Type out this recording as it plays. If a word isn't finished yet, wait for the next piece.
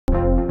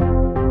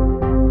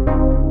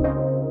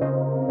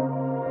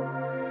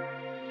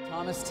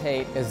Thomas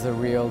Tait is the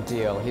real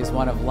deal. He's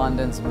one of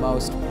London's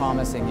most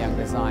promising young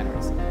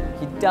designers.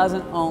 He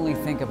doesn't only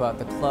think about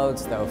the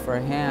clothes though. For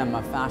him,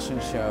 a fashion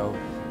show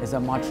is a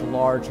much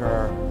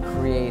larger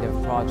creative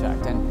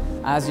project. And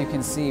as you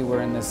can see,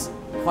 we're in this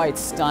quite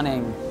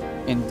stunning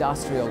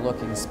industrial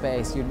looking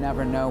space. You'd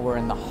never know we're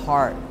in the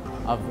heart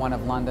of one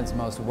of London's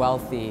most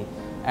wealthy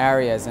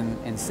areas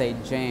in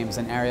St. James,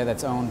 an area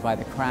that's owned by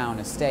the Crown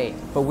Estate.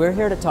 But we're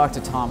here to talk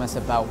to Thomas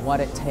about what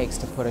it takes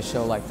to put a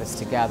show like this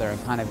together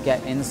and kind of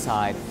get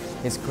inside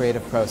his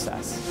creative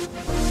process.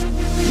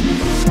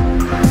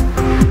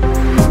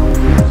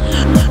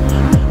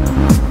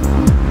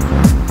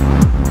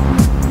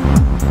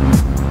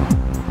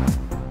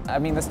 I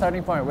mean, the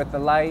starting point with the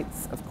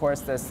lights, of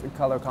course, there's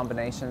color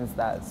combinations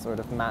that sort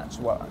of match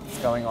what's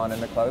going on in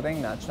the clothing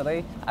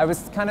naturally. I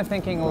was kind of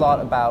thinking a lot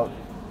about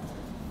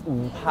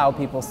how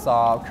people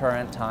saw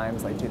current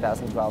times like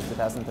 2012,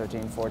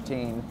 2013,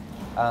 14.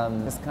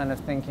 Just kind of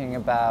thinking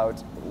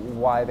about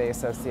why they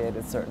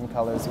associated certain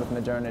colors with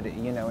modernity.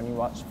 You know, when you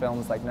watch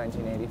films like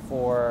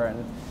 1984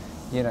 and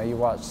you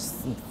watch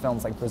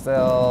films like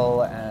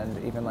Brazil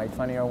and even like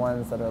funnier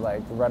ones that are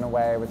like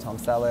Runaway with Tom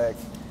Selleck,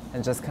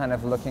 and just kind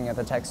of looking at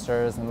the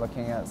textures and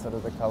looking at sort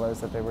of the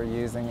colors that they were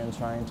using and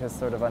trying to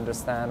sort of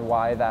understand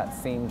why that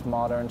seemed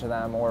modern to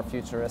them or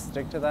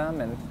futuristic to them,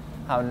 and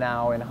how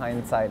now in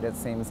hindsight it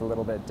seems a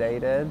little bit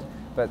dated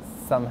but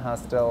somehow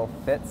still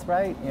fits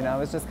right.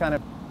 It's just kind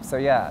of, so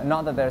yeah,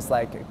 not that there's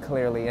like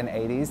clearly an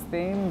 80s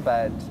theme,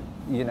 but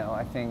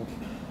I think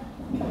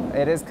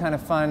it is kind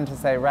of fun to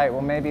say, right,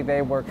 well maybe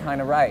they were kind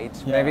of right.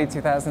 Yeah. Maybe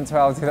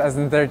 2012,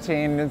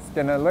 2013 it's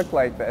gonna look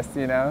like this,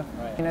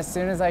 Right. And as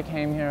soon as I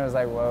came here I was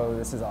like, whoa,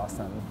 this is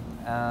awesome.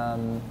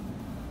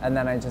 And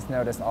then I just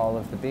noticed all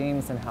of the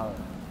beams and how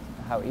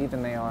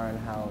even they are, and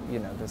how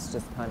there's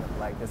just kind of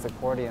like this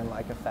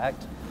accordion-like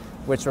effect,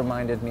 which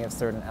reminded me of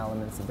certain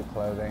elements of the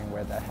clothing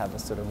where they have a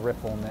sort of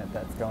ripple knit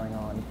that's going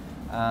on.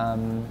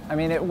 I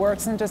mean, it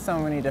works into so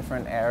many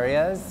different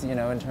areas,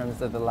 in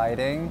terms of the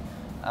lighting.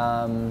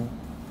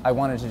 I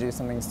wanted to do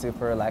something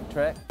super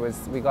electric.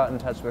 We got in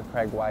touch with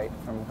Craig White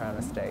from Crown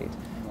Estate,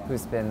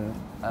 who's been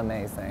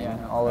amazing.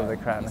 Yeah, all of the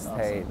Crown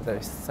Estate, awesome.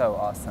 They're so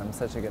awesome,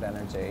 such a good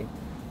energy.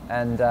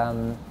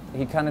 And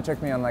he kind of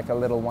took me on like a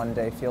little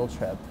one-day field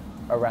trip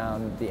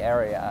around the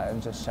area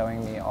and just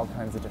showing me all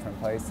kinds of different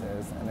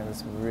places, and it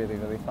was really,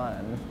 really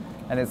fun.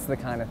 And it's the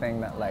kind of thing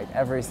that like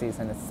every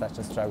season it's such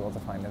a struggle to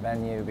find a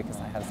venue because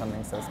I have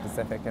something so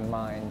specific in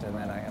mind, and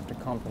then I have to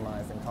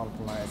compromise,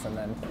 and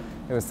then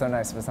it was so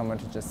nice for someone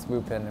to just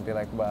swoop in and be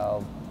like,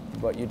 well,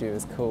 what you do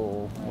is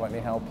cool, let me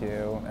help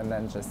you, and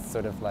then just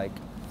sort of like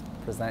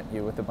present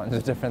you with a bunch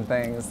of different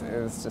things.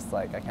 It was just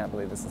like, I can't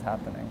believe this is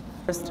happening.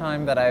 First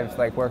time that I've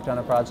like worked on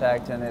a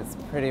project and it's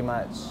pretty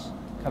much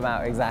come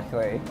out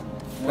exactly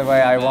the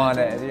way I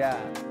wanted, yeah.